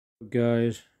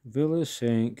Guys,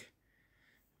 Vilisink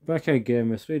back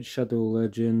again with Raid Shadow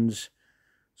Legends.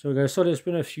 So guys, sorry it's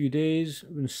been a few days.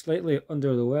 I've been slightly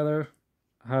under the weather,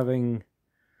 having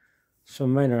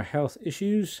some minor health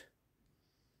issues.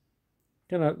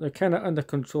 They're kind of under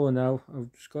control now.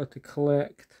 I've just got to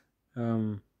collect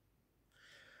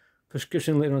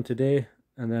prescription later on today,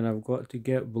 and then I've got to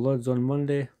get bloods on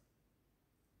Monday.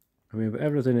 But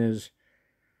everything is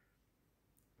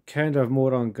kind of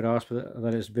more on grasp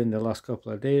than it's been the last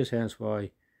couple of days, hence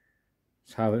why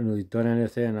I haven't really done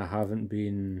anything. I haven't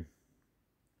been...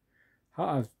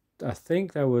 I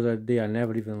think there was a day I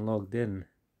never even logged in,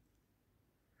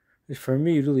 which for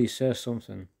me really says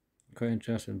something quite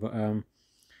interesting. But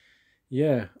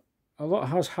yeah, a lot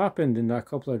has happened in that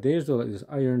couple of days though, like this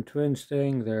Iron Twins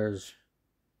thing, there's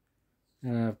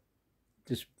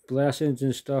just blessings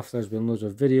and stuff. There's been loads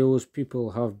of videos.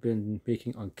 People have been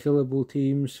making unkillable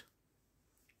teams.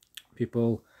 There's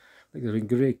been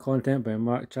great content by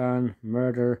Mark Chan,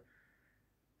 Murder,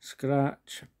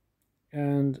 Scratch,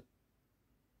 and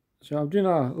so I'm doing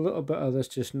a little bit of this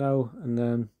just now. And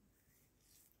then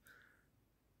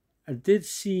I did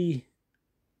see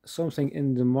something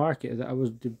in the market that I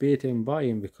was debating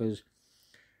buying, because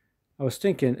I was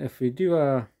thinking if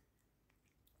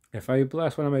I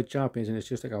bless one of my champions and it's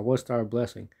just like a 1-star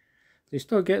blessing, they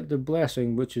still get the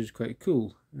blessing, which is quite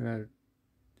cool.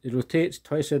 It rotates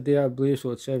twice a day, I believe, so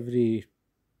it's every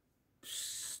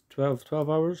 12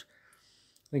 hours.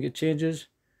 I think it changes.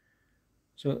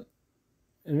 So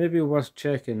it may be worth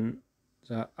checking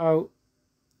that out.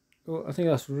 Oh, I think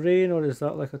that's rain, or is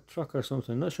that like a truck or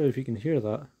something? Not sure if you can hear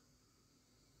that.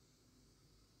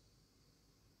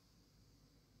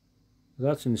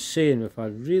 That's insane. We've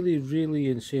had really, really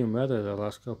insane weather the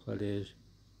last couple of days.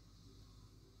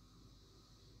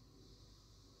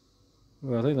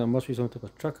 Well, I think that must be some type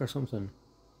of truck or something.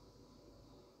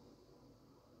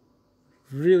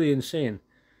 Really insane.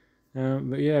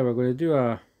 But yeah, we're going to do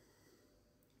a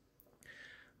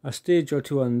stage or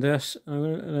two on this. I'm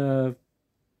going to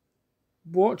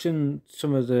watching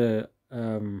some of the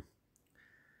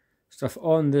stuff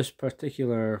on this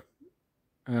particular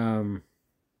dungeon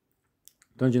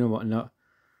and whatnot.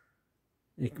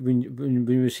 When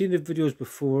we've seen the videos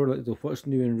before, like the what's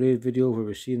new in raid video, where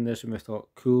we've seen this and we thought,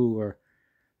 cool, we're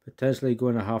potentially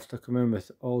going to have to come in with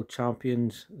all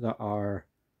champions that are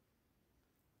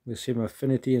the same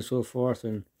affinity and so forth,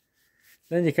 and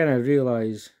then you kind of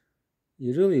realize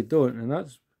you really don't. And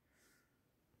that's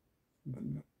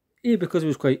because it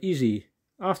was quite easy.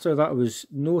 After that was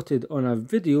noted on a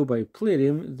video by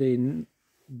Plarium, they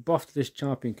buffed this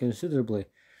champion considerably.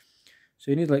 So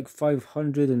you need like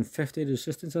 550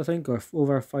 resistance, I think, or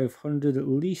over 500 at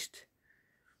least.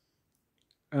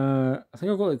 I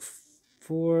think I've got like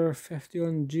 450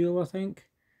 on Geo, I think.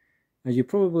 And you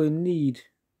probably need,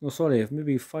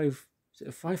 maybe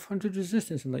 500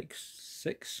 resistance and like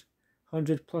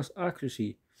 600 plus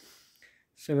accuracy.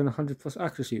 700 plus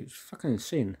accuracy. It's fucking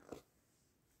insane.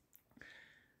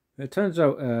 It turns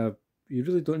out you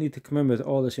really don't need to come in with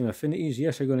all the same affinities.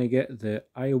 Yes, you're going to get the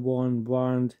I1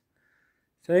 band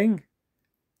thing,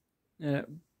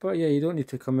 but yeah, you don't need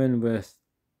to come in with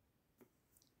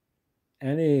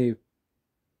any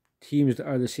teams that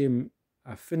are the same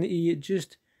affinity. It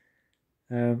just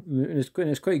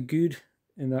it's quite good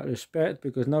in that respect,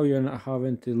 because now you're not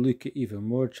having to look at even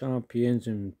more champions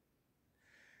and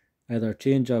either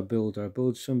change a build or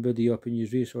build somebody up and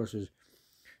use resources.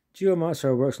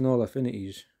 Geomancer works in all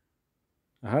affinities.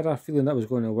 I had a feeling that was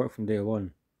going to work from day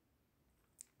one.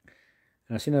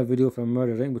 And I've seen a video from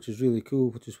Murder, which is really cool,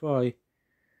 which is why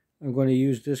I'm going to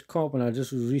use this comp, and I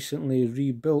just recently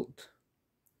rebuilt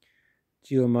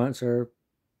Geomancer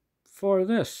for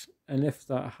this. And if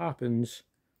that happens,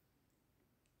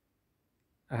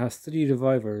 I have 3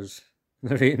 revivers.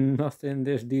 There ain't nothing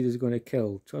this dude is going to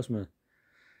kill, trust me.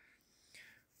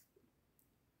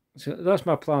 So that's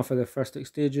my plan for the first 6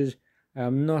 stages.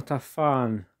 I'm not a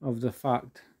fan of the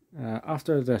fact,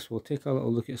 after this we'll take a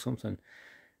little look at something.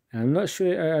 And I'm not sure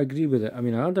I agree with it. I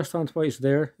mean, I understand why it's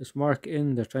there. It's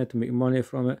marketing. They're trying to make money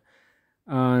from it.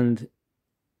 And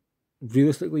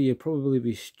realistically, you'd probably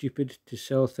be stupid to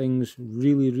sell things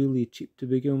really, really cheap to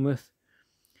begin with,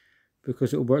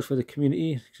 because it works for the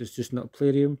community, because it's just not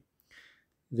Plarium.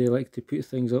 They like to put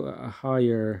things out at a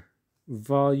higher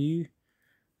value,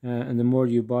 and the more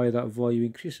you buy, that value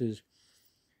increases.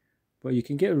 But you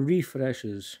can get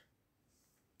refreshes.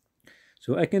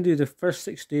 So I can do the first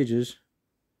 6 stages,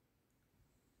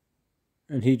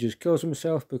 and he just kills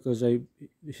himself because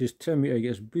his turn meter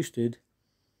gets boosted,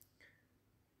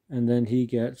 and then he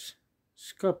gets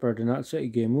scuppered, and that's it,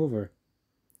 game over.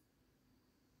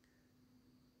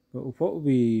 But what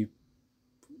we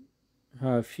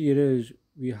have here is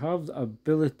we have the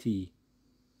ability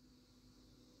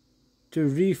to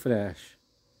refresh.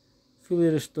 Fully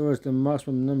restores the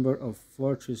maximum number of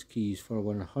fortress keys for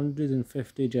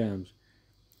 150 gems.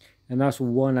 And that's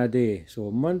one a day.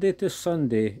 So Monday to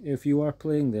Sunday, if you are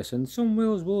playing this, and some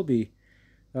whales will be,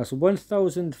 that's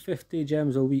 1050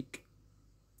 gems a week.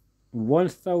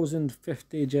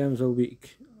 1050 gems a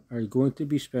week are going to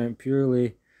be spent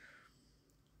purely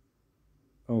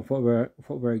on what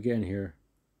we're getting here.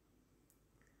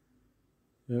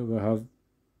 We have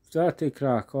that to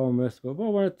crack on with, but what I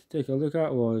wanted to take a look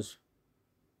at was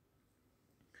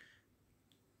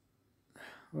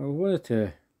I wanted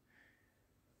to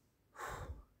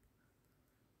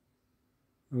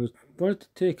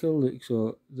take a look.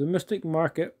 So the Mystic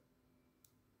Market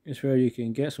is where you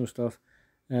can get some stuff.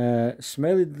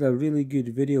 Smiley did a really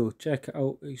good video. Check it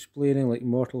out, explaining like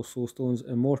mortal soulstones,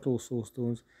 immortal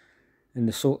soulstones, and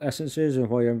the soul essences, and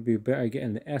why you'd be better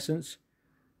getting the essence,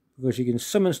 because you can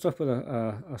summon stuff with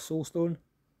a soulstone,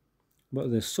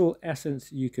 but the soul essence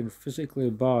you can physically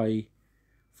buy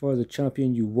for the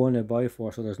champion you want to buy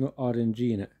for, so there's no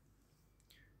RNG in it.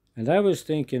 And I was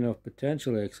thinking of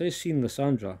potentially, because I've seen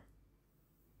Lysandra,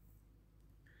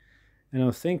 and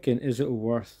I'm thinking, is it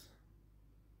worth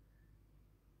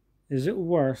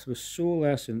with soul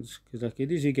essence? Because I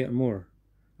could easily get more.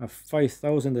 I have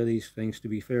 5,000 of these things, to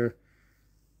be fair.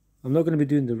 I'm not going to be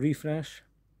doing the refresh,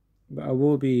 but I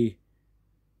will be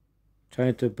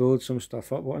trying to build some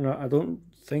stuff up. Whatnot. I don't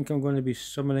think I'm going to be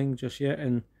summoning just yet.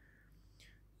 And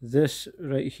this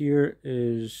right here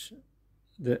is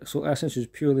the soul essence is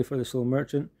purely for the soul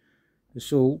merchant. The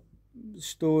soul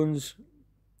stones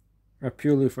are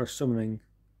purely for summoning.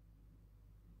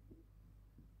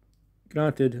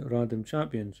 Granted, random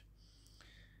champions.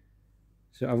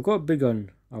 So I've got Big Gun,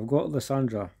 I've got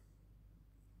Lysandra.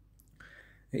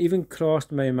 It even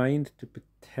crossed my mind to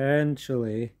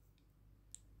potentially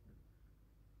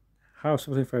have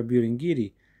something for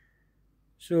Burengiri.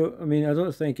 So, I mean, I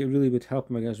don't think it really would help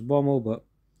him against Bommel, but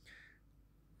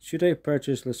should I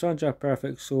purchase Lysandra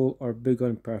Perfect Soul or Big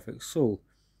Gun Perfect Soul?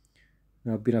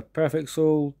 Now, being a Perfect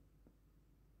Soul,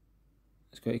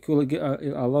 it's quite cool.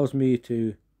 It allows me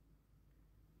to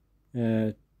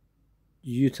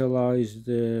utilize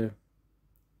the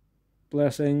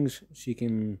blessings. She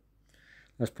can,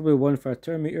 there's probably one for a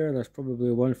turn meter, there's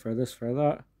probably one for this, for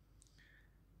that.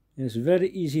 And it's very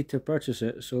easy to purchase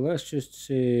it. So let's just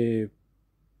say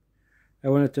I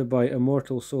wanted to buy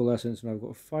Immortal Soul Essence, and I've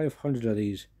got 500 of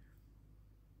these.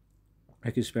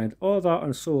 I could spend all that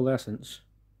on Soul Essence.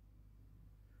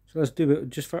 So let's do it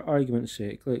just for argument's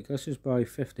sake. Look, let's just buy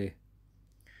 50.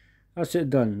 That's it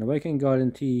done. Now I can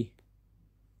guarantee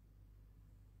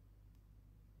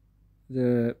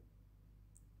I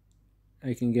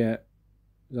can get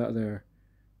that there.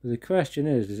 But the question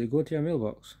is, does it go to your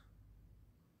mailbox?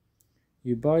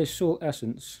 You buy Soul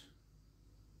Essence.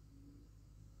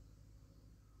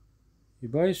 You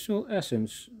buy Soul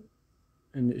Essence,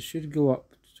 and it should go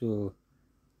up. So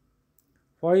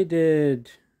why am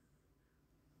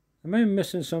I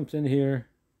missing something here?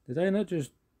 Did I not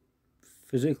just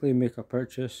physically make a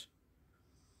purchase?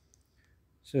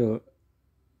 So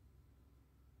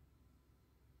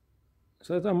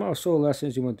the amount of Soul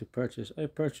Essence you want to purchase, I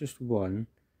purchased one.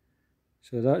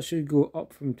 So that should go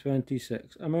up from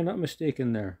 26. Am I not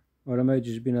mistaken there? Or am I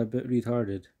just being a bit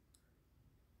retarded?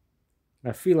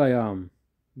 I feel I am.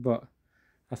 But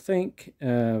I think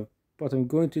what I'm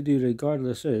going to do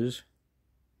regardless is,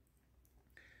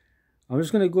 I'm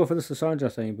just going to go for this Lysandra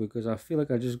thing, because I feel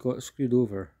like I just got screwed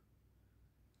over.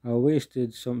 I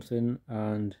wasted something,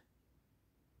 and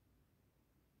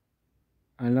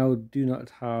I now do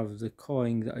not have the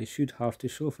coin that I should have to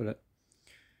show for it.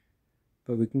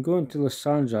 But we can go into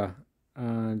Lysandra,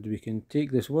 and we can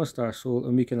take this 1-star soul,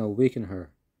 and we can awaken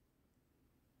her.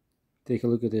 Take a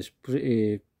look at this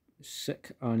pretty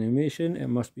sick animation, it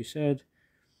must be said.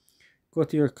 Go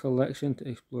to your collection to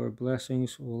explore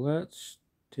blessings. So let's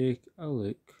take a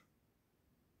look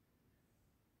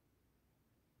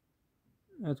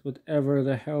at whatever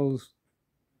the hell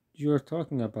you're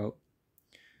talking about.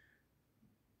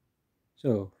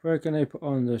 So where can I put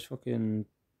on this fucking...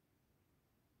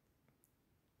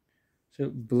 So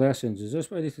blessings, is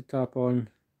this what I need to tap on?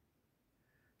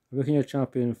 Awaken your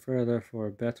champion further for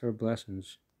better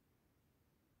blessings.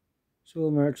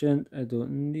 Soul merchant, I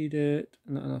don't need it,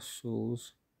 not enough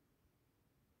souls.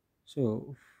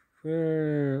 So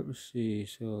where, let's see,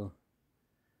 so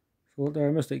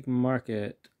folder Mystic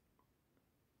Market.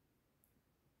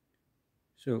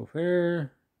 So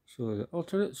where, so the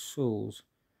alternate souls.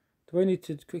 Do I need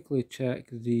to quickly check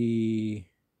the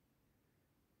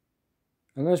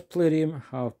Unless Palladium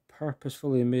have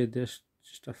purposefully made this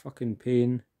just a fucking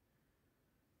pain.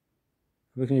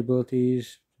 Awakening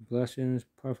abilities, blessings,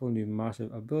 powerful new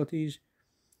massive abilities.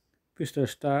 Boost their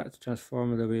stats,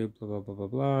 transform it away, blah blah blah blah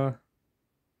blah.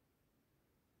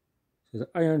 So the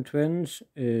Iron Twins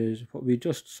is what we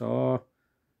just saw.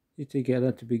 Need to get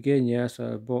that to begin. Yes,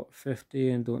 I bought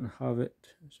 50 and don't have it.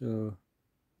 So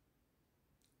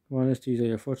one is these are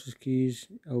your fortress keys.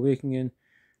 Awakening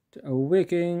to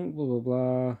awakening, blah blah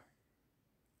blah.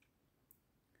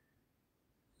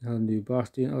 Have new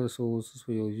Bastion, other souls. This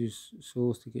way you'll use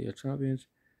souls to get your champions.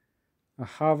 I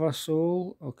have a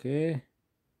soul, okay.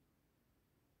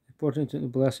 Important into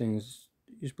blessings.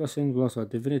 Use blessings will also have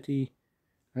divinity.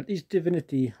 And each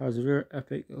divinity has rare,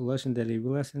 epic, legendary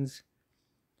blessings.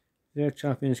 Rare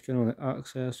champions can only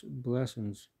access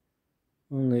blessings.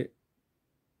 Only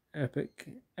epic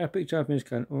champions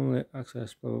can only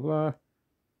access blah blah blah.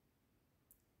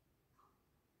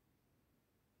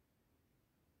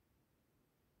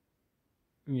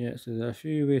 Yeah, so there are a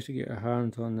few ways to get your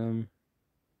hands on them.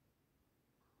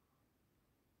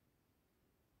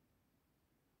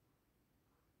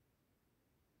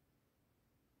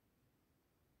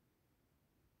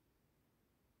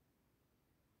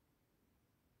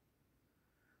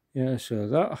 Yeah, so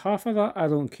that half of that I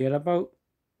don't care about.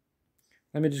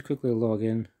 Let me just quickly log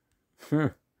in.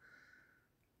 The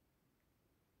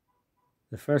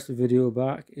first video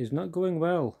back is not going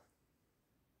well.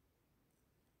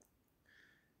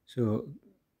 So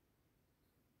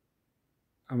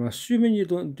I'm assuming you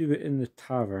don't do it in the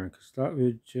tavern, because that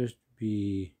would just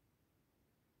be...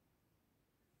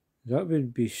 that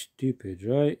would be stupid,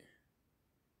 right?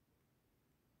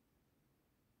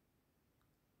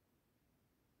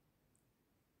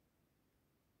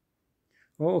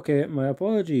 Oh, okay, my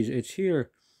apologies, it's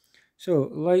here. So,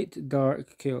 light,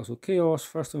 dark, chaos. So chaos,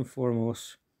 first and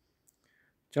foremost.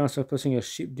 Chance of placing a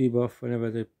sheep debuff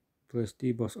whenever they place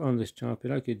debuffs on this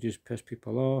champion. I could just piss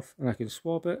people off, and I could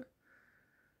swap it.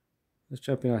 This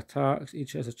champion attacks,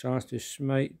 each has a chance to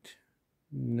smite.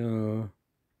 No.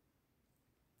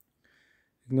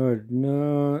 Ignored,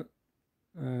 no.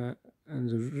 And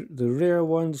the rare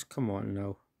ones, come on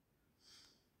now.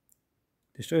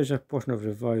 Destroys a portion of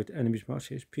revived enemies' max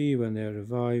HP when they are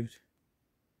revived.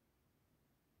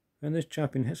 When this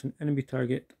champion hits an enemy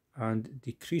target and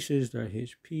decreases their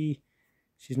HP,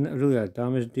 she's not really a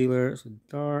damage dealer. So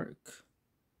dark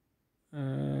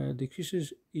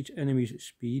decreases each enemy's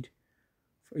speed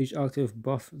for each active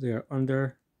buff they are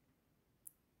under.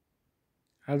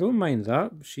 I don't mind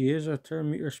that. She is a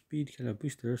turn meter speed kind of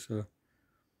booster, so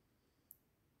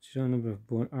she's on a number of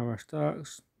bone armor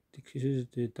stacks. Decreases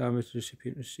the damage the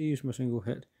recipient receives from a single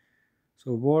hit.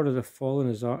 So Ward of the Fallen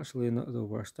is actually not the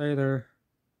worst either.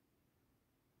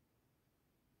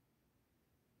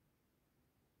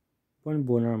 One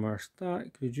bone armor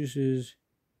stack reduces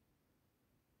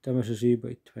damage received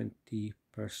by 20%.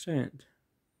 It's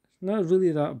not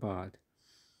really that bad.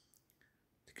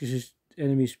 Decreases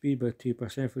enemy speed by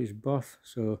 2% for each buff.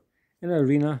 So in an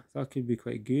arena, that could be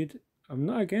quite good. I'm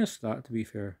not against that, to be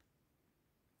fair.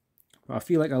 But I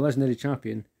feel like a legendary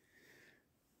champion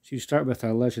should start with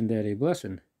a legendary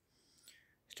blessing.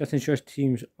 Strengthens your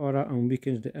team's aura and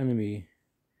weakens the enemy.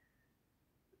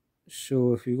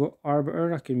 So if you go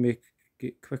Arbiter, I can make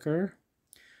it quicker.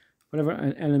 Whenever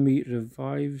an enemy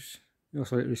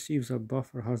receives a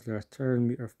buff or has their turn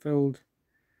meter filled,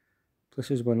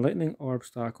 places one lightning orb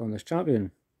stack on this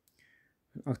champion.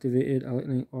 When activated, a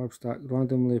lightning orb stack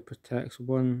randomly protects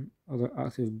one other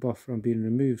active buff from being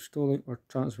removed, stolen, or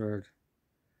transferred.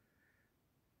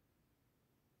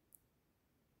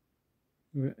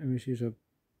 So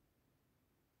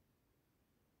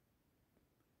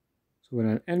when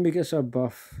an enemy gets a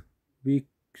buff, I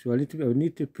would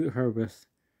need to put her with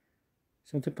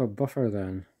some type of buffer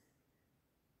then.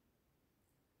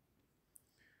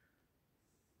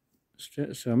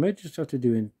 So I might just have to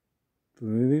do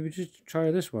maybe just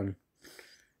try this one.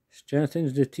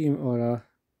 Strengthens the team aura,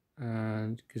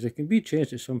 and because it can be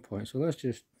changed at some point. So let's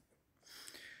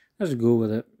go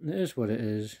with it. It is what it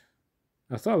is.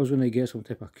 I thought I was going to get some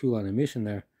type of cool animation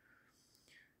there.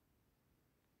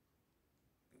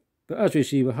 But as we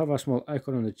see, we have a small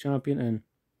icon on the champion, and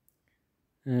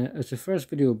it's the first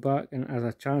video back, and as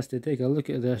a chance to take a look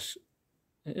at this,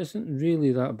 it isn't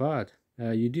really that bad.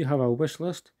 You do have a wish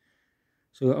list,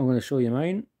 so I'm going to show you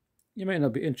mine. You might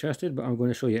not be interested, but I'm going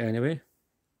to show you anyway.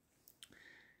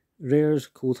 Rares,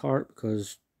 Cold Heart,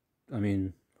 because, I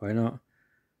mean, why not?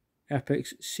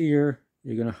 Epics, Seer,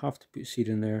 you're going to have to put Seer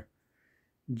in there.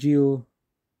 Geo,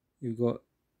 you've got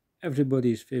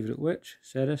everybody's favourite witch,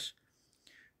 Ceres.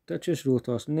 Duchess, Roll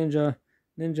Toss Ninja,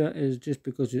 Ninja is just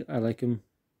because I like him.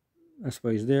 That's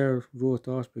why he's there.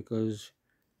 Rotos because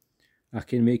I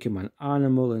can make him an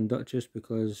animal, and Duchess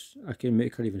because I can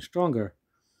make her even stronger.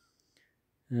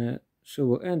 So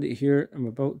we'll end it here. I'm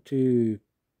about to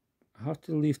have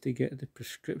to leave to get the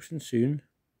prescription soon.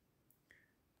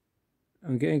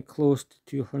 I'm getting close to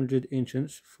 200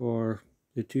 ancients for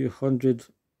the 200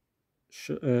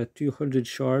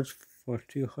 shards for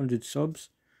 200 subs.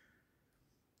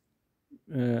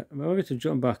 I'm about to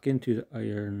jump back into the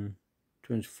Iron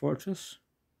Twins Fortress,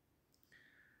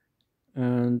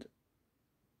 and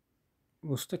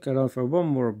we'll stick around for one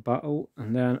more battle,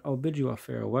 and then I'll bid you a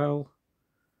farewell.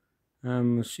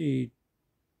 See,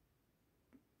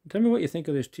 tell me what you think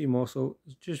of this team. Also,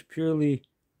 it's just purely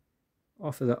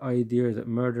off of the idea that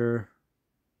Murder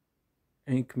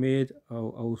Inc. made.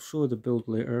 I'll show the build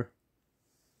later.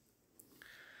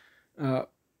 I'll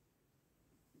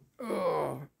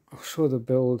show the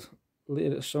build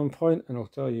later at some point, and I'll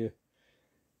tell you.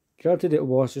 Granted, it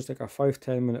was just like a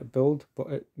 5-10 minute build, but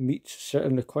it meets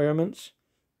certain requirements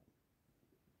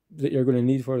that you're going to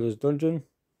need for this dungeon.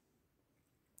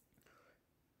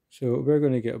 So we're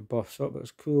going to get buffs up.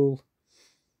 That's cool.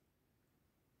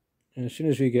 And as soon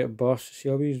as we get buffs, see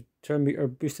how these turn meter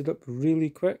boosted up really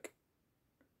quick.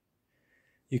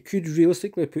 You could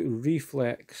realistically put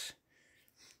reflex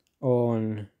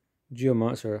on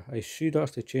Geomancer. I should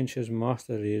actually change his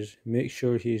masteries, make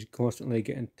sure he's constantly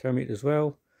getting turn meter as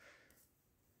well,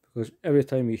 because every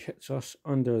time he hits us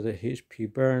under the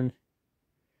HP burn,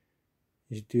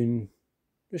 he's doing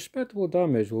respectable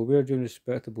damage. Well, we're doing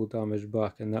respectable damage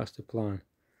back, and that's the plan.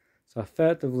 So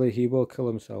effectively, he will kill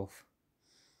himself.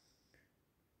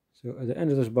 So at the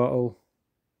end of this battle,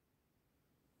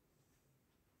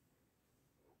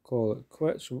 call it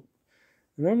quits.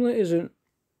 Normally it isn't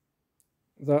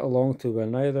that long to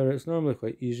win either. It's normally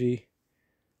quite easy.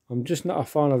 I'm just not a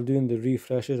fan of doing the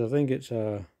refreshes. I think it's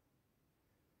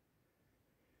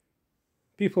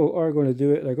people are going to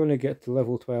do it. They're going to get to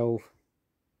level 12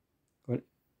 on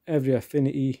every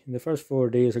affinity. In the first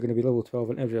 4 days are going to be level 12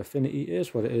 on every affinity. It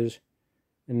is what it is.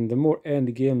 And the more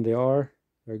end game they are,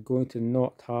 they're going to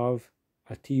not have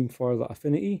a team for that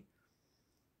affinity.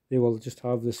 They will just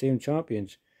have the same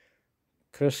champions.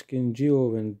 Krisk and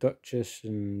Geo and Duchess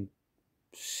and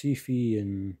Sifi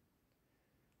and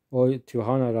all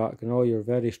Tuhanarak and all your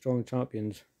very strong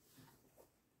champions.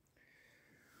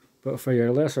 But for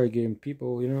your lesser game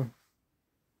people, you know,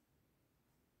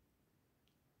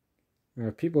 there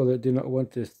are people that do not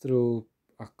want to throw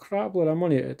a crap load of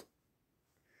money at it.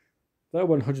 That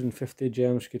 150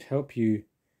 gems could help you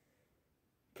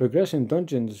progress in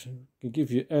dungeons, can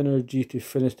give you energy to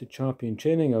finish the champion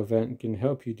training event, can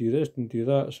help you do this and do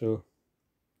that. So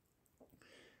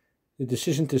the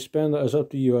decision to spend that is up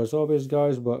to you as always,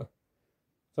 guys, but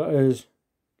that is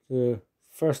the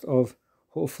first of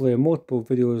hopefully multiple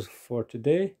videos for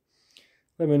today.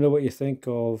 Let me know what you think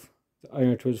of the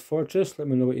Iron Twins Fortress. Let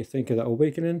me know what you think of that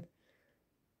Awakening.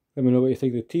 Let me know what you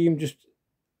think of the team, just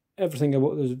everything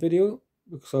about this video,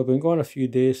 because I've been gone a few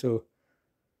days, so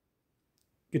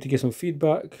good to get some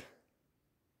feedback.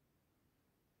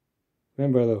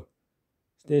 Remember though,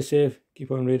 stay safe, keep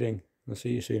on reading. I'll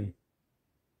see you soon.